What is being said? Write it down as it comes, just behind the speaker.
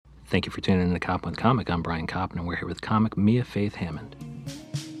Thank you for tuning in to Cop on Comic. I'm Brian Koppen, and we're here with comic Mia Faith Hammond.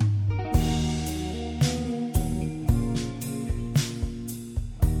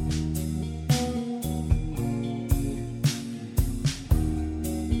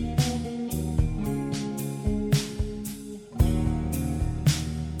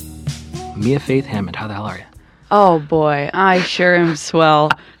 Mia Faith Hammond, how the hell are you? Oh boy, I sure am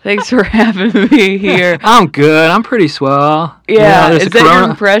swell. Thanks for having me here. I'm good. I'm pretty swell. Yeah, is that your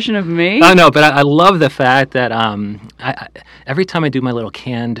impression of me? Oh, no, but I love the fact that every time I do my little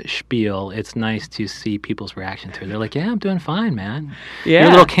canned spiel, it's nice to see people's reaction to it. They're like, yeah, I'm doing fine, man. Yeah.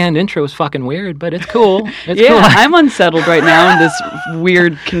 Your little canned intro was fucking weird, but it's cool. It's yeah, cool. I'm unsettled right now in this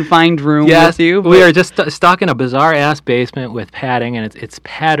weird confined room with you. We are just stuck in a bizarre-ass basement with padding, and it's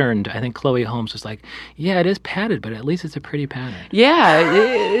patterned. I think Chloe Holmes was like, yeah, it is padded, but at least it's a pretty pattern.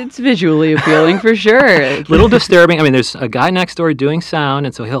 Yeah, it's visually appealing for sure. Little disturbing. I mean, there's a guy next door doing sound,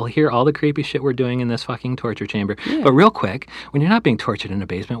 and so he'll hear all the creepy shit we're doing in this fucking torture chamber. Yeah. But real quick, when you're not being tortured in a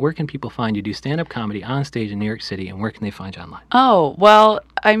basement, where can people find you? Do stand-up comedy on stage in New York City, and where can they find you online? Oh, well,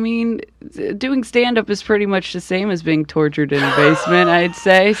 I mean, doing stand-up is pretty much the same as being tortured in a basement, I'd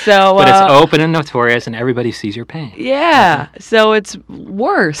say. So, but it's open and notorious, and everybody sees your pain. Yeah, so it's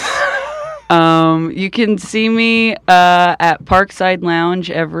worse. You can see me at Parkside Lounge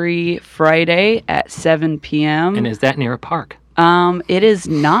every Friday at 7 p.m. And is that near a park? It is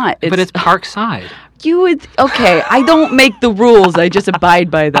not. But it's Parkside. Okay, I don't make the rules. I just abide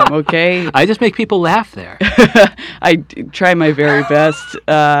by them, okay? I just make people laugh there. I try my very best.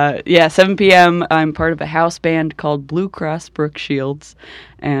 7 p.m. I'm part of a house band called Blue Cross Brooke Shields.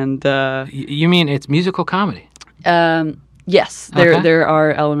 And you mean it's musical comedy? Yes, there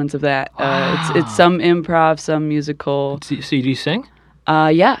are elements of that. Wow. It's some improv, some musical. So do you sing?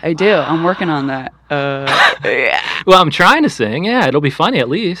 Yeah, I do. I'm working on that. Yeah. Well, I'm trying to sing. Yeah, it'll be funny at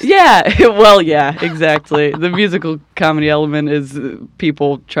least. Yeah, well, yeah, exactly. The musical comedy element is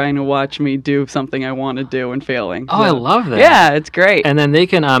people trying to watch me do something I want to do and failing. Oh, so, I love that. Yeah, it's great. And then they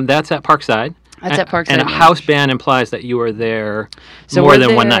can, that's at Parkside. That's at Parkside. And a house band implies that you are there more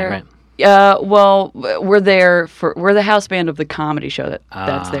than one night, right? Well, we're the house band of the comedy show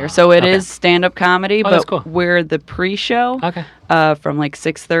that's there. So it is stand-up comedy, but cool. We're the pre-show from like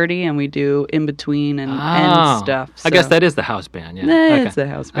 6:30, and we do in between and end stuff. So. I guess that is the house band, yeah. It's the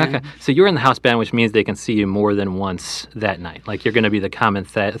house band. Okay, so you're in the house band, which means they can see you more than once that night. Like you're going to be the common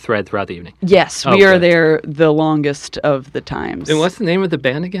thread throughout the evening. Yes, we are there the longest of the times. And what's the name of the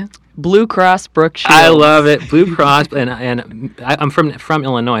band again? Blue Cross Brooke Shields. I love it. Blue Cross, and I'm from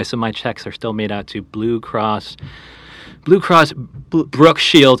Illinois, so my checks are still made out to Blue Cross Brooke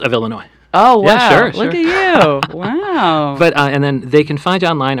Shields of Illinois. Oh, wow. Yeah, sure. Look at you. Wow. But, and then they can find you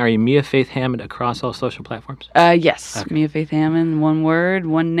online. Are you Mia Faith Hammond across all social platforms? Yes. Okay. Mia Faith Hammond, one word,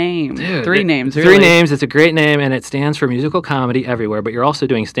 one name. Dude, three names, really. 3 names. It's a great name, and it stands for musical comedy everywhere. But you're also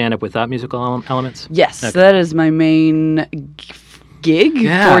doing stand-up without musical elements? Yes. Okay. That is my main gig,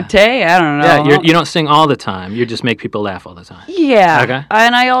 forte, I don't know. Yeah, you don't sing all the time. You just make people laugh all the time. Yeah. Okay.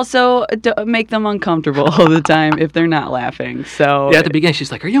 And I also make them uncomfortable all the time if they're not laughing. So yeah, at the beginning,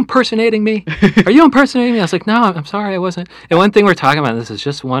 she's like, "Are you impersonating me? Are you impersonating me?" I was like, "No, I'm sorry, I wasn't." And one thing we're talking about, this is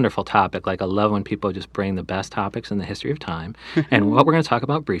just a wonderful topic. Like, I love when people just bring the best topics in the history of time. And what we're going to talk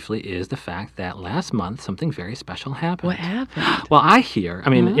about briefly is the fact that last month, something very special happened. What happened? Well, I hear,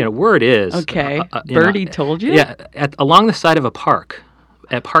 word is... Okay, Birdie told you? Yeah, along the side of a park.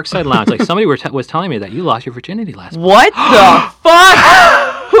 At Parkside Lounge, like somebody was telling me that you lost your virginity last month. What the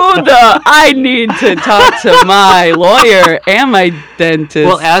fuck? I need to talk to my lawyer and my dentist.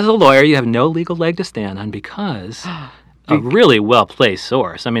 Well, as a lawyer, you have no legal leg to stand on because a really well-placed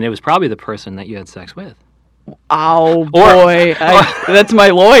source. I mean, it was probably the person that you had sex with. Oh, boy. That's my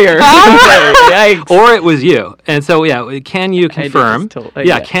lawyer. Or it was you. And so, yeah, can you confirm?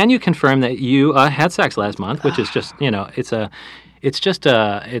 Can you confirm that you had sex last month, which is just,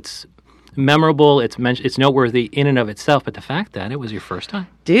 it's memorable, it's noteworthy in and of itself, but the fact that it was your first time.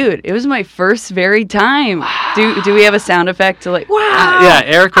 Dude, it was my first very time. Do we have a sound effect to like, wow? Yeah,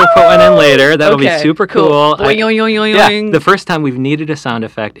 Eric will put one in later. That'll be super cool. Yeah, the first time we've needed a sound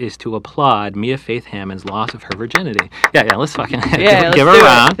effect is to applaud Mia Faith Hammond's loss of her virginity. Yeah, let's fucking give her a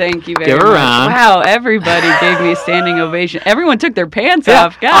round. Thank you very much. Give her a round. Wow, everybody gave me a standing ovation. Everyone took their pants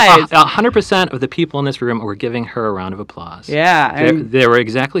off, guys. 100% of the people in this room were giving her a round of applause. Yeah. There were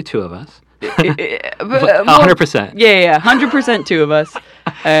exactly 2 of us. 100%. Yeah, 100% 2 of us.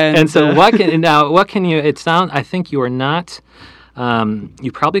 And so what can you? It sounds. I think you are not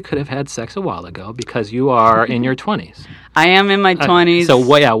you probably could have had sex a while ago because you are in your 20s. I am in my 20s. So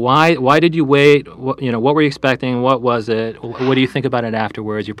why did you wait? What were you expecting? What was it? What do you think about it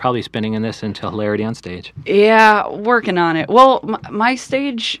afterwards? You're probably spinning in this into hilarity on stage. Yeah, working on it. Well, my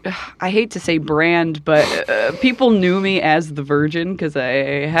stage, I hate to say brand, but people knew me as the Virgin because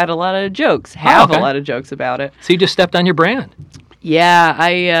I had a lot of jokes, a lot of jokes about it. So you just stepped on your brand. Yeah,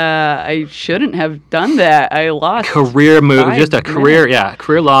 I shouldn't have done that. I lost career move, just a career,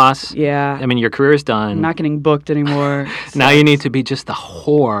 career loss. Yeah. I mean, your career is done. I'm not getting booked anymore. Now you need to be just the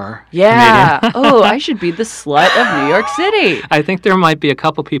whore. Yeah. Oh, I should be the slut of New York City. I think there might be a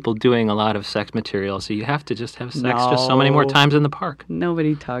couple people doing a lot of sex material, so you have to just have sex just so many more times in the park.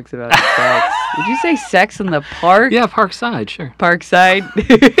 Nobody talks about sex. Did you say sex in the park? Yeah, Parkside, sure. Parkside.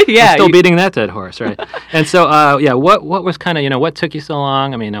 Yeah. I'm still beating that dead horse, right? And so, what was kind of, what took you so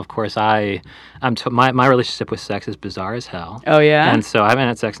long? I mean, of course, my relationship with sex is bizarre as hell. Oh yeah. And so I haven't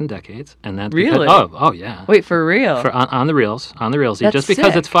had sex in decades, and then really, oh yeah. Wait, for real? On the reels, That's just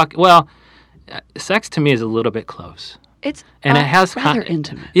because sick. it's well, sex to me is a little bit close. It's and it has rather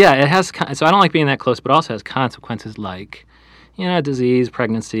intimate. Yeah, it has. So I don't like being that close, but also has consequences like, disease,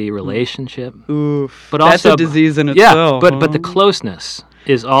 pregnancy, relationship. Oof. But that's also a disease in itself. itself. Yeah, but the closeness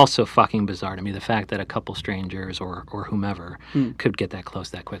is also fucking bizarre to me. The fact that a couple strangers or whomever could get that close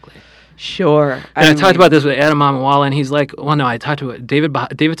that quickly. Sure. And I talked about this with Adam Mamawala, and he's like, well, no, I talked to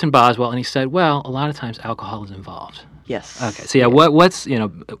Davidson Boswell, and he said, well, a lot of times alcohol is involved. Yes. Okay. So what's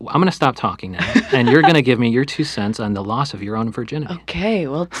I'm going to stop talking now, and you're going to give me your 2 cents on the loss of your own virginity. Okay.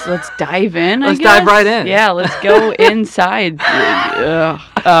 Well, let's dive in. Let's I guess. dive right in. Yeah. Let's go inside.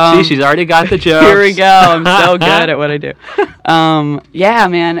 See, she's already got the jokes. Here we go. I'm so good at what I do. Yeah,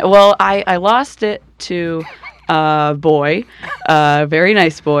 man. Well, I lost it to a boy, a very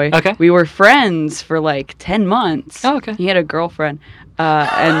nice boy. Okay. We were friends for like 10 months. Oh, okay. He had a girlfriend.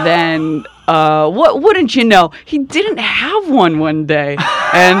 And then, what wouldn't you know? He didn't have one day.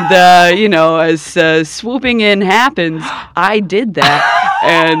 And, as swooping in happens, I did that.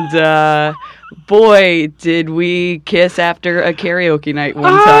 And, boy, did we kiss after a karaoke night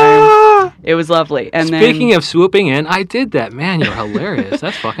one time. It was lovely. And Speaking of swooping in, I did that. Man, you're hilarious.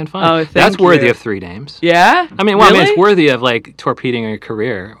 That's fucking fun. Oh, That's worthy you. of 3 names. Yeah? I mean, really? it's worthy of like torpedoing your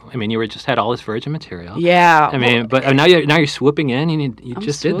career. I mean, you just had all this virgin material. Yeah. I mean, but now you're swooping in. You I'm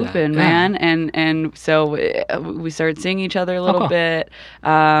just did that, swooping, man. And so we started seeing each other a little bit,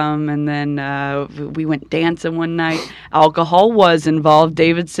 and then we went dancing one night. Alcohol was involved.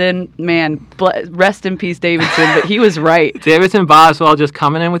 Davidson, man, rest in peace, Davidson. But he was right. Davidson Boswell just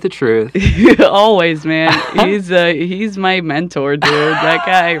coming in with the truth. Always, man. He's my mentor, dude. That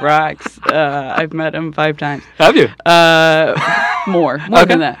guy rocks. I've met him 5 times. Have you? More Okay.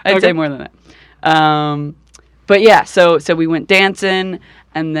 than that. I'd say more than that. But yeah, so we went dancing,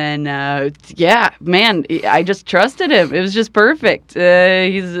 and then man, I just trusted him. It was just perfect.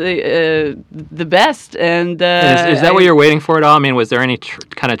 He's the best. And is that what you're waiting for at all? I mean, was there any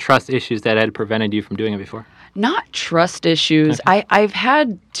kind of trust issues that had prevented you from doing it before? Not trust issues. Okay. I've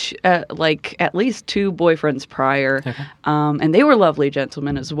had like at least 2 boyfriends prior, Okay. And they were lovely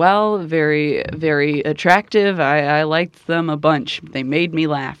gentlemen as well. Very, very attractive. I liked them a bunch. They made me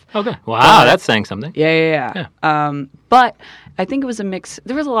laugh. Okay. Wow, that's saying something. Yeah. But I think it was a mix.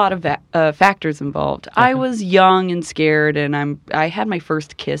 There was a lot of factors involved. Okay. I was young and scared, and I had my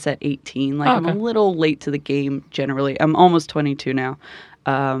first kiss at 18. Like I'm a little late to the game generally. I'm almost 22 now.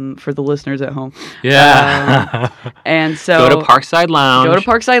 For the listeners at home. Yeah. And so Go to Parkside Lounge. She's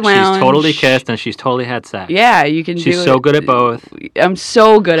She's totally kissed and she's totally had sex. Yeah, you can She's do so it. good at both. I'm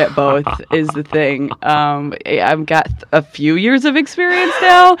so good at both is the thing. I've got a few years of experience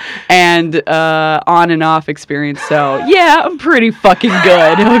now and on and off experience. So, yeah, I'm pretty fucking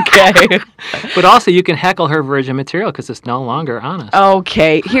good. Okay. But also you can heckle her virgin material because it's no longer honest.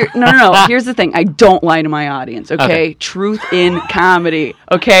 Okay. No. Here's the thing. I don't lie to my audience, okay? Truth in comedy.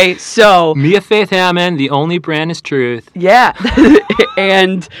 Okay, so Mia Faith Hammond, the only brand is truth. yeah,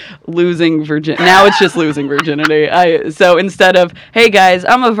 and losing virginity. Now it's just losing virginity. So instead of hey guys,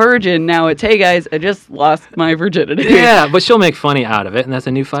 I'm a virgin, now it's hey guys, I just lost my virginity. Yeah, but she'll make funny out of it, and that's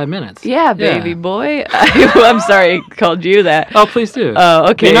a new 5 minutes. Yeah, baby boy. I'm sorry, I called you that. Oh, please do.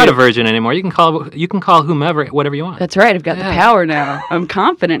 Oh, okay. You're not a virgin anymore. You can call whomever whatever you want. That's right. I've got the power now. I'm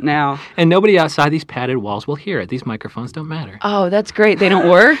confident now. And nobody outside these padded walls will hear it. These microphones don't matter. Oh, that's great. They don't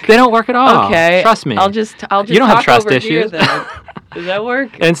work? They don't work at all. Okay. Trust me. I'll just You don't have talk trust over here issues. then. Does that work?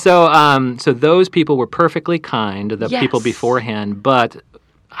 And so those people were perfectly kind, the people Yes. beforehand, but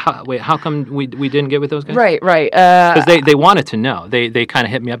How come we didn't get with those guys? Right. Because they wanted to know. They kind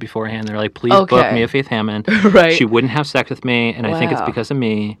of hit me up beforehand. They're like, please book Mia Faith Hammond. Right. She wouldn't have sex with me, and I think it's because of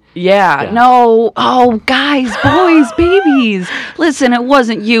me. Yeah. No. Oh, guys, boys, babies. Listen, it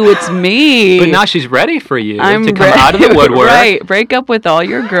wasn't you. It's me. But now she's ready for you to come out of the woodwork. Right. Break up with all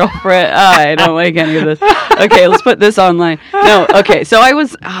your girlfriend. I don't like any of this. Okay, let's put this online. No. Okay. So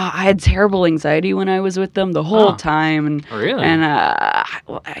I had terrible anxiety when I was with them the whole time. And, really? And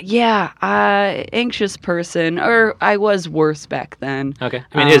anxious person, or I was worse back then. Okay.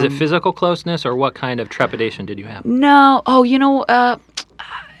 I mean, is it physical closeness, or what kind of trepidation did you have? No. Oh,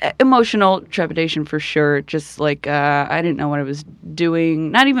 emotional trepidation for sure. Just like I didn't know what I was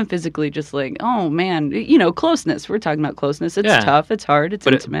doing. Not even physically. Just like, oh man, closeness. We're talking about closeness. It's tough. It's hard. It's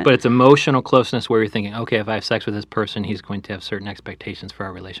intimate. But it's emotional closeness where you're thinking, okay, if I have sex with this person, he's going to have certain expectations for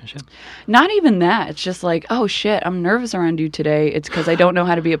our relationship. Not even that. It's just like, oh shit, I'm nervous around you today. It's because I don't know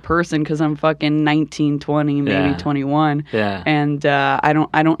how to be a person because I'm fucking 19, 20, maybe 21. Yeah. And I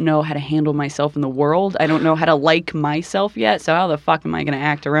don't know how to handle myself in the world. I don't know how to like myself yet. So how the fuck am I going to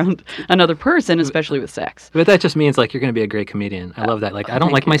act around another person, especially with sex? But that just means like you're going to be a great comedian. I love that. Like I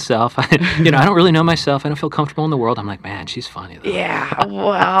don't like myself. I don't really know myself. I don't feel comfortable in the world. I'm like, man, she's funny though. Yeah.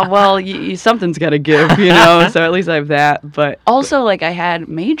 Well, something's got to give, So at least I have that. But also, like, I had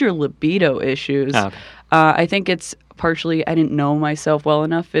major libido issues. Oh, okay. I think it's partially I didn't know myself well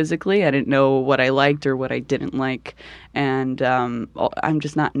enough physically. I didn't know what I liked or what I didn't like. And I'm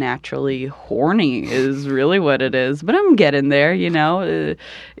just not naturally horny is really what it is. But I'm getting there, The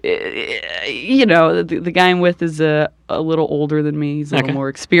guy I'm with is a little older than me. He's a little more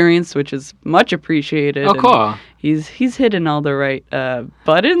experienced, which is much appreciated. Oh, cool. He's hitting all the right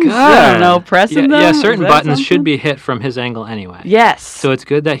buttons. Good. I don't know, pressing them. Yeah, certain buttons should be hit from his angle anyway. Yes. So it's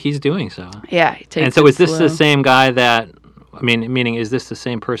good that he's doing so. Yeah. He takes and so is this slow. the same guy that... meaning, is this the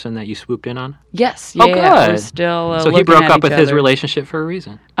same person that you swooped in on? Yes. Yeah, good. We're still so he broke up with his relationship for a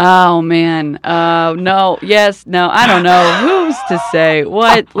reason. Oh, man. No. Yes. No. I don't know. Who's to say?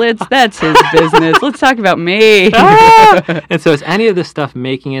 What? That's his business. Let's talk about me. And so is any of this stuff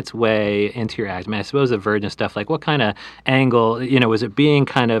making its way into your act? I suppose the virgin stuff, like what kind of angle, was it being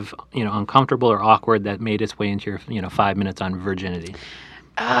kind of, uncomfortable or awkward that made its way into your, 5 minutes on virginity?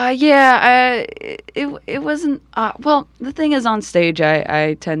 It wasn't. Well, the thing is, on stage,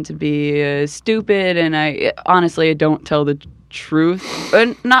 I tend to be stupid, and I don't tell the truth.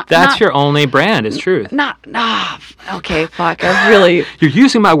 That's your only brand, is truth. Okay, fuck. I really. You're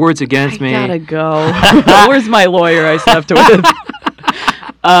using my words against me. I gotta go. Where's my lawyer I slept with?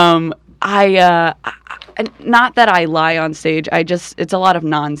 Not that I lie on stage. It's a lot of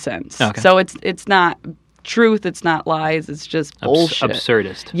nonsense. Okay. So it's not truth, it's not lies, it's just bullshit.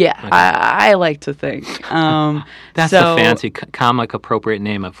 Absurdist. Yeah, okay. I like to think. That's the fancy comic appropriate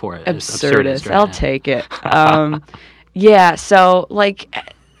name for it. Absurdist. Right I'll now. take it. Yeah, so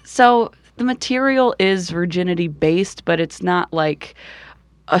the material is virginity based, but it's not like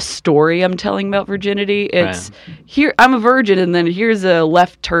a story I'm telling about virginity. It's here, I'm a virgin, and then here's a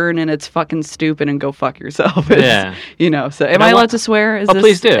left turn, and it's fucking stupid, and go fuck yourself. So am I allowed to swear? Is this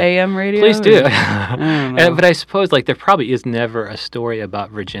please do. AM radio? Please do. But I suppose there probably is never a story about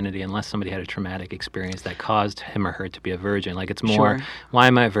virginity unless somebody had a traumatic experience that caused him or her to be a virgin. Like it's more, why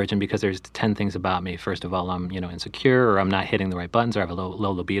am I a virgin? Because there's 10 things about me. First of all, I'm insecure, or I'm not hitting the right buttons, or I have a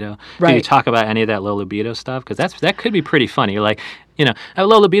low libido. Right. Do you talk about any of that low libido stuff? Because that could be pretty funny. You're like, I have a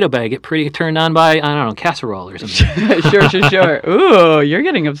low libido, but I get pretty turned on by, I don't know, casserole or something. Sure. Ooh, you're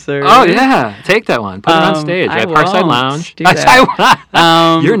getting absurd. Oh, yeah. Take that one. Put it on stage at Parside Lounge. Do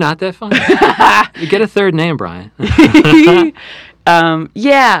that. You're not that funny. You get a third name, Brian.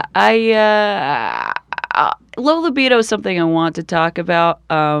 Low libido is something I want to talk about.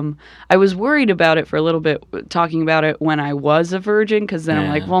 I was worried about it for a little bit, talking about it when I was a virgin, because then I'm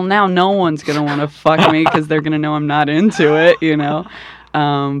like, well, now no one's going to want to fuck me because they're going to know I'm not into it,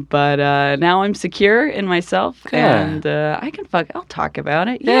 But now I'm secure in myself, and I can I'll talk about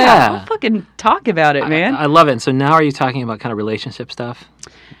it. Yeah, I'll fucking talk about it, man. I love it. And so now are you talking about kind of relationship stuff?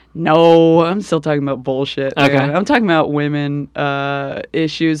 No, I'm still talking about bullshit. Okay, man. I'm talking about women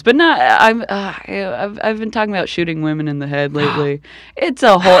issues, but not. I've been talking about shooting women in the head lately. It's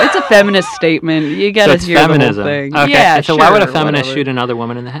a feminist statement. You gotta hear feminism. The whole thing. Okay. Yeah, so why would a feminist shoot another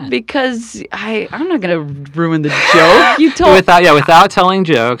woman in the head? Because I'm not gonna ruin the joke. You told without telling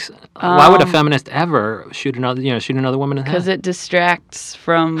jokes. Why would a feminist ever shoot another woman in the head? Because it distracts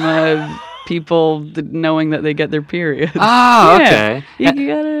from people knowing that they get their periods. Oh, Yeah. okay.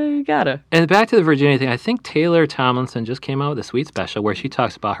 You gotta. And back to the virginity thing, I think Taylor Tomlinson just came out with a sweet special where she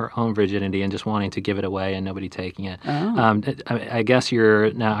talks about her own virginity and just wanting to give it away and nobody taking it. Oh. I guess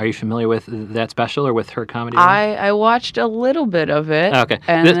are you familiar with that special or with her comedy? I watched a little bit of it. Okay.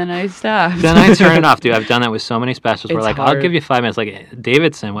 And then I stopped. Then I turn it off, dude. I've done that with so many specials where, It's like, I'll hard. give you 5 minutes. Like,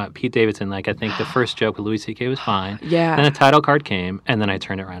 Pete Davidson, like, I think the first joke with Louis C.K. was fine. Yeah. Then the title card came, and then I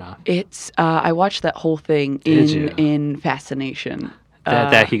turned it right off. It's I watched that whole thing Did you? in Fascination.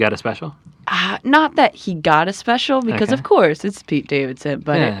 That he got a special? Not that he got a special, because Okay. of course it's Pete Davidson,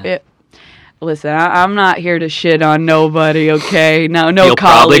 but Yeah. listen, I'm not here to shit on nobody, okay? No You'll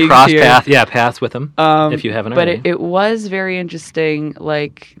probably colleagues cross here. paths with him if you haven't But already. it was very interesting,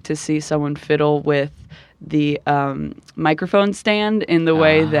 like, to see someone fiddle with the microphone stand in the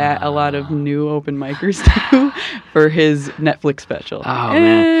way that a lot of new open micers do for his Netflix special. Oh, and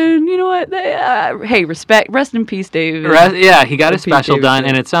man. you know what? Hey, respect. Rest in peace, David. Yeah, he got Or a special Pete done,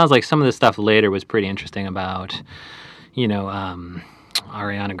 Davidson. and it sounds like some of the stuff later was pretty interesting about,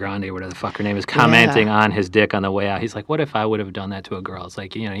 Ariana Grande, whatever the fuck her name is, commenting on his dick on the way out. He's like, what if I would have done that to a girl? It's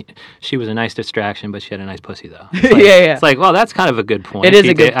like, she was a nice distraction, but she had a nice pussy, though. It's like, Yeah. It's like, well, that's kind of a good point. It is a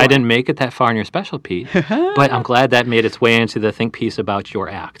Pete. good I point. didn't make it that far in your special, Pete, but I'm glad that made its way into the think piece about your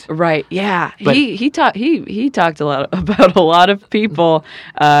act. Right. Yeah. But- he talked a lot about a lot of people.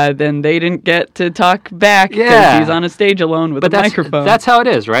 Then they didn't get to talk back because Yeah. he's on a stage alone with But a microphone. that's how it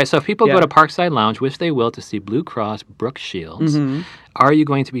is, right? So if people Yeah. go to Parkside Lounge, which they will, to see Blue Cross Brooke Shields, Mm-hmm. are you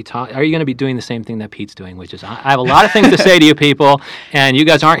going to be doing the same thing that Pete's doing, which is I have a lot of things to say to you people, and you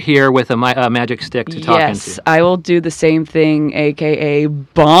guys aren't here with a magic stick to talk yes, into. I will do the same thing, aka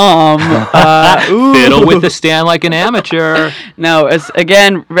bomb. Fiddle with the stand like an amateur. No,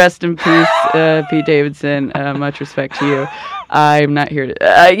 again, rest in peace, Pete Davidson. Much respect to you. I'm not here to.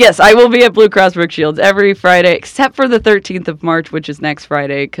 Yes, I will be at Blue Cross Brooke Shields every Friday, except for the 13th of March, which is next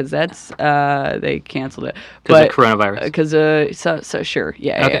Friday, because that's they canceled it Because of coronavirus. Because so sure,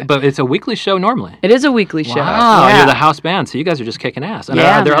 yeah, Okay, yeah. but it's a weekly show normally. It is a weekly show. Wow, Yeah. you're the house band, so you guys are just kicking ass. And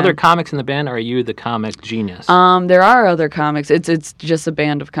Yeah, are there man. other comics in the band, or are you the comic genius? There are other comics. It's just a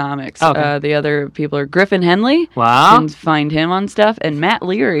band of comics. Okay. The other people are Griffin Henley. Wow. You can find him on stuff, and Matt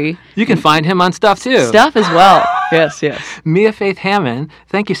Leary You can find him on stuff, too. stuff as well. Yes, yes. Mia Faith Hammond,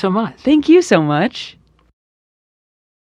 thank you so much. Thank you so much.